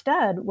happened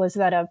instead was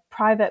that a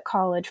private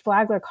college,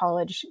 Flagler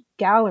College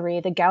gallery,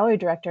 the gallery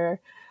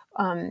director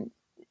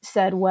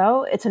said,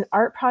 well, it's an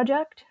art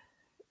project,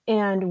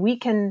 and we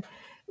can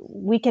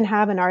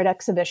have an art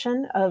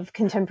exhibition of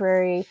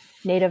contemporary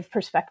Native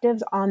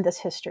perspectives on this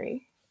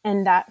history.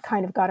 And that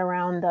kind of got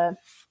around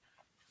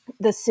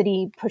the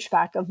city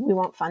pushback of, we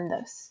won't fund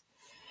this.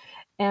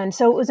 And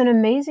so it was an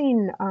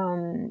amazing,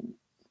 on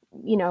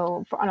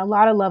a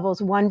lot of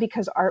levels. One,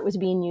 because art was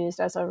being used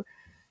as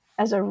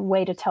a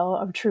way to tell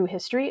a true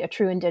history, a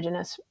true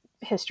Indigenous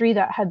history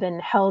that had been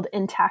held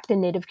intact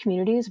in Native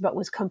communities, but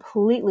was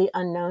completely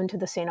unknown to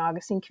the St.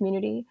 Augustine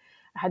community.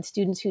 I had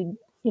students who'd,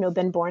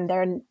 been born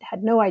there and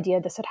had no idea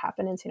this had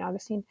happened in St.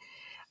 Augustine.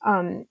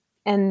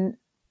 And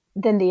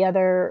then the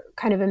other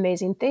kind of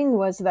amazing thing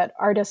was that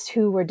artists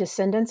who were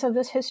descendants of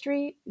this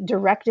history,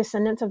 direct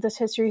descendants of this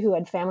history, who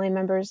had family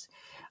members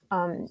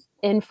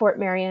in Fort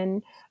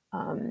Marion,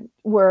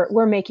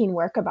 were making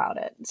work about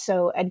it.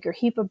 So Edgar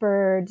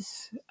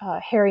Heapabirds,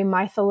 Harry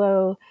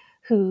Mythalo,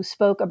 who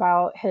spoke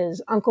about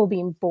his uncle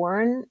being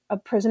born a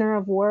prisoner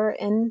of war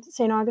in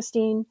St.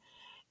 Augustine.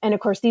 And of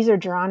course, these are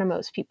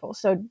Geronimo's people.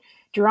 So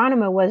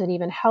Geronimo wasn't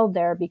even held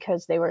there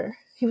because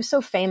he was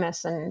so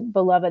famous and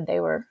beloved, they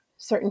were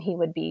certain he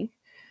would be,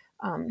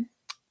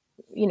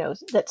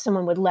 that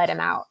someone would let him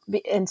out.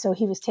 And so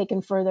he was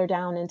taken further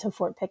down into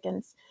Fort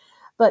Pickens.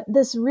 But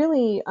this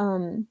really,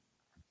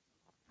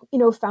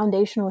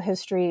 foundational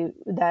history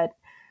that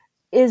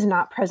is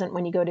not present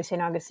when you go to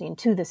St. Augustine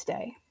to this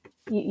day.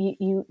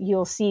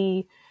 You'll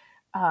see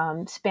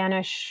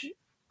Spanish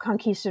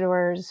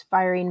conquistadors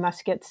firing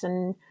muskets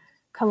and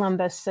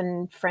Columbus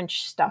and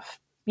French stuff,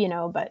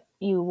 but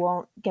you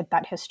won't get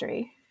that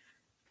history.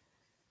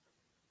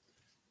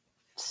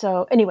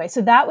 So anyway,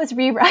 so that was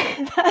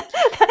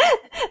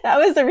that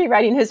was the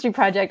Rewriting History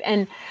project,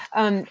 and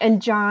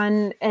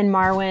John and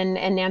Marwin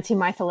and Nancy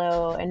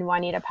Mythalo and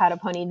Juanita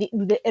Pataponi,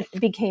 it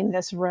became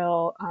this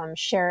real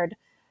shared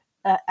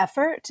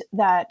effort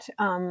that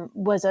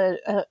was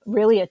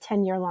really a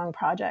 10-year-long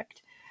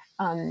project,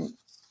 and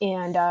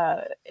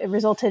it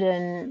resulted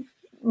in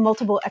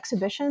multiple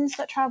exhibitions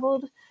that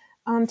traveled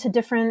to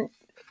different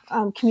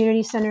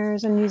community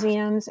centers and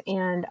museums,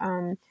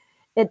 and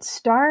it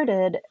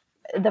started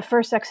the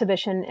first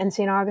exhibition in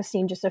St.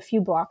 Augustine, just a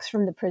few blocks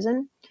from the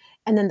prison.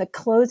 And then the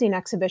closing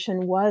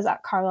exhibition was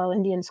at Carlisle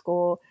Indian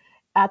School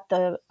at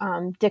the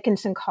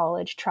Dickinson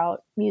College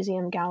Trout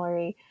Museum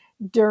Gallery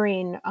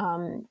during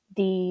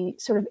the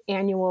sort of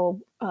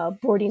annual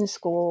boarding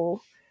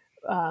school.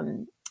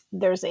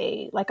 There's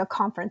a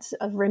conference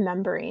of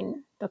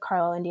remembering the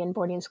Carlisle Indian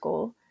Boarding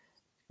School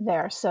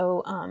there.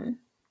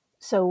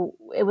 So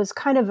it was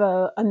kind of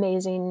a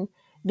amazing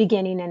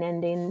beginning and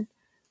ending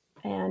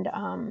and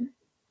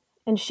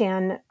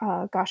Shan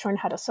Goshorn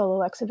had a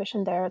solo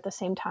exhibition there at the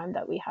same time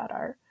that we had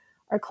our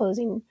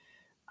closing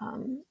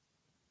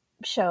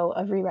show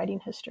of Rewriting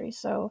History.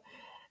 So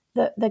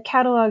the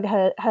catalog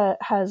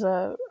has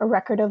a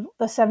record of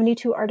the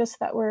 72 artists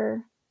that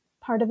were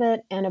part of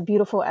it, and a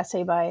beautiful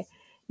essay by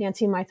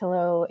Nancy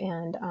Mythilo,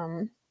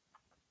 and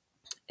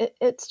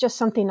it's just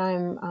something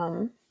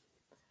I'm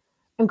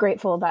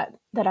grateful that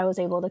I was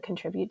able to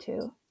contribute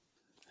to.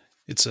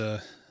 It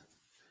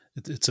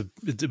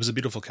was a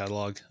beautiful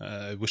catalog.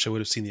 I wish I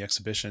would have seen the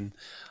exhibition,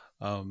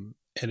 and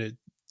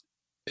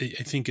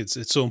I think it's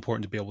so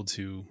important to be able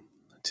to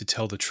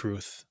tell the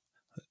truth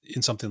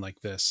in something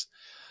like this,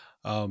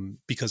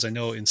 because I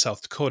know in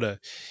South Dakota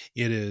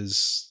it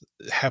is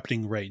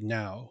happening right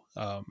now.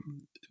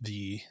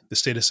 The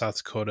state of South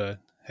Dakota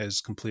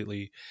has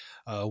completely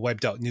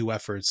wiped out new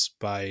efforts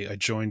by a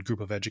joint group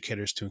of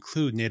educators to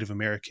include Native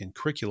American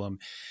curriculum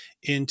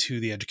into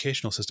the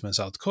educational system in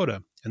South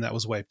Dakota. And that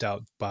was wiped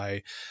out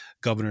by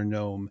Governor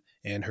Noem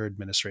and her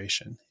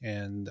administration.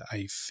 And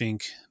I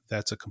think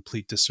that's a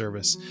complete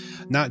disservice,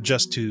 not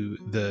just to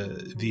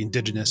the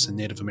indigenous and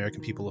Native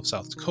American people of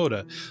South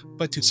Dakota,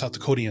 but to South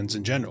Dakotians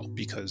in general,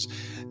 because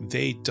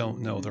they don't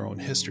know their own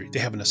history. They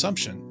have an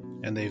assumption,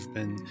 and they've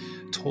been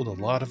told a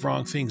lot of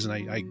wrong things, and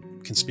I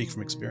can speak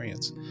from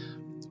experience.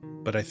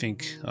 But I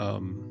think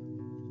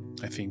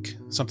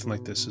something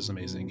like this is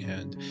amazing,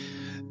 and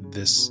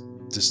this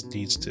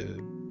needs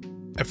to,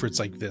 efforts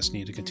like this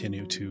need to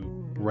continue to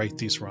right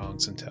these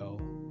wrongs and tell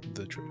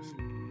the truth.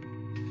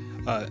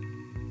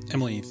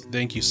 Emily,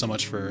 thank you so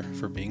much for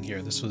being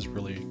here. This was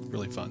really,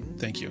 really fun.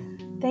 Thank you.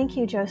 Thank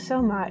you, Joe,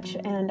 so much.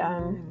 And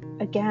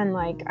again,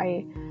 like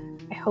I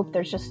hope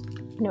there's just,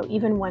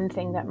 even one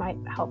thing that might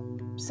help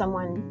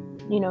someone,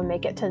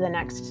 make it to the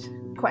next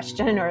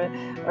question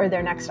or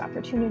their next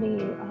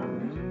opportunity.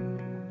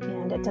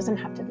 And it doesn't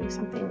have to be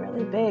something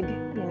really big.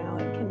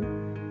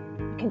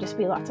 It can just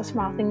be lots of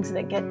small things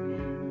that get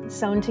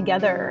sewn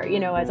together,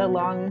 as a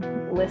long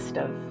list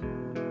of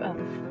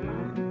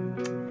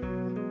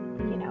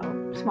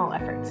small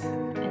efforts,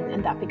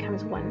 and that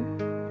becomes one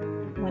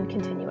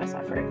continuous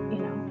effort,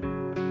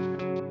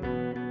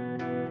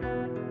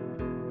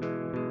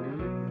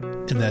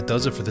 And that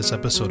does it for this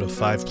episode of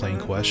 5 Plain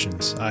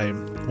Questions. I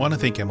want to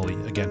thank Emily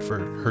again for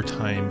her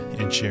time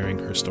and sharing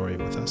her story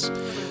with us.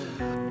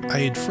 I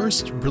had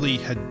first really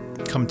had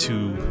come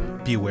to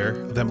be aware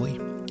of Emily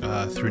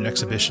through an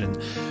exhibition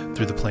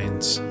through the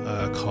Plains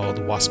called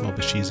Wasmo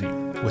Bashizi,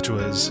 which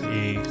was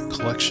a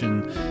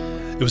collection.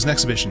 It was an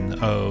exhibition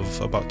of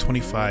about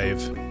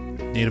 25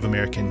 Native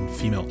American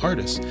female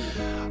artists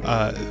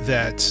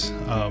that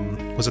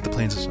was at the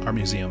Plains Art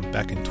Museum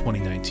back in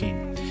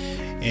 2019.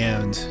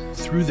 And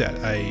through that,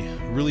 I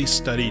really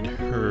studied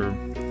her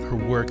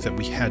work that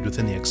we had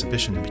within the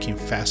exhibition and became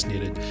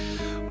fascinated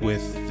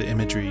with the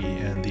imagery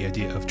and the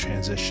idea of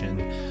transition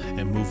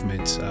and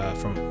movement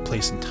from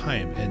place and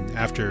time. And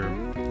after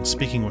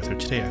speaking with her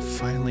today, I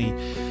finally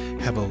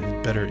have a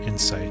better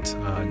insight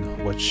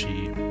on what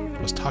she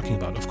was talking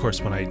about. Of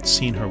course, when I'd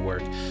seen her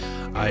work,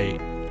 I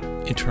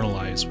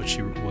internalized what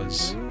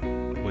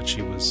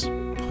she was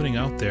putting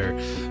out there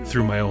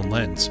through my own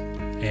lens.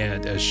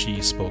 And as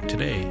she spoke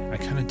today, I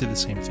kind of did the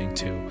same thing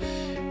too.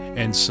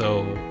 And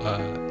so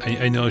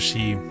I know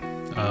she,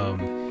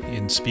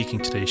 in speaking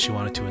today, she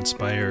wanted to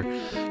inspire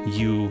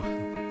you,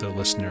 the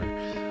listener.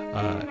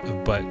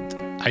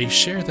 But I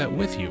share that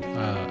with you.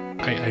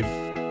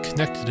 I've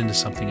connected into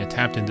something, I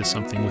tapped into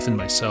something within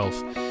myself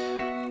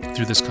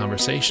through this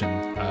conversation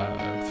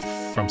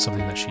from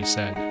something that she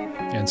said.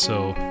 And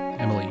so,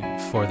 Emily,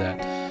 for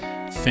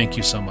that, thank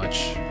you so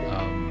much.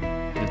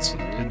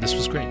 This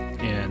was great,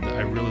 and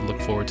I really look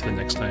forward to the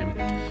next time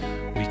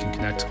we can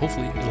connect.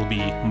 Hopefully, it'll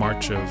be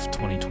March of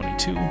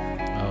 2022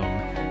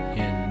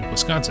 in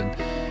Wisconsin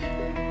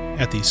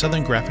at the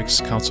Southern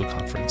Graphics Council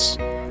Conference.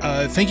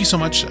 Thank you so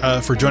much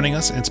for joining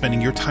us and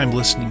spending your time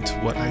listening to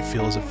what I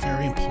feel is a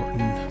very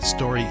important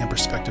story and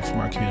perspective from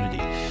our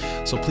community.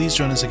 So please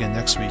join us again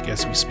next week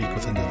as we speak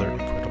with another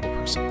incredible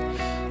person.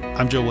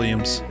 I'm Joe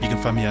Williams. You can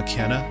find me on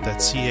CANAA,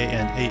 that's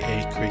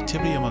CANAA,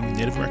 Creativity Among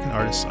Native American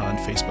Artists on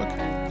Facebook,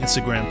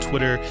 Instagram,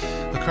 Twitter,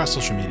 across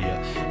social media,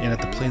 and at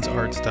the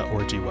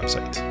plainsart.org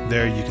website.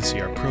 There you can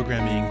see our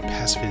programming,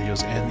 past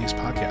videos, and these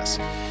podcasts.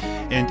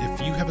 And if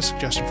you have a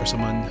suggestion for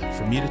someone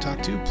for me to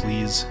talk to,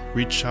 please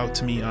reach out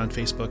to me on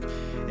Facebook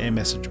and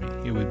message me.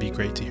 It would be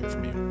great to hear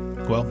from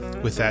you. Well,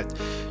 with that,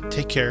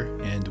 take care,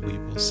 and we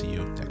will see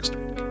you next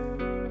week.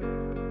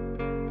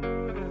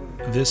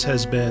 This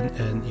has been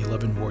an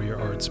 11 Warrior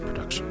Arts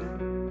production.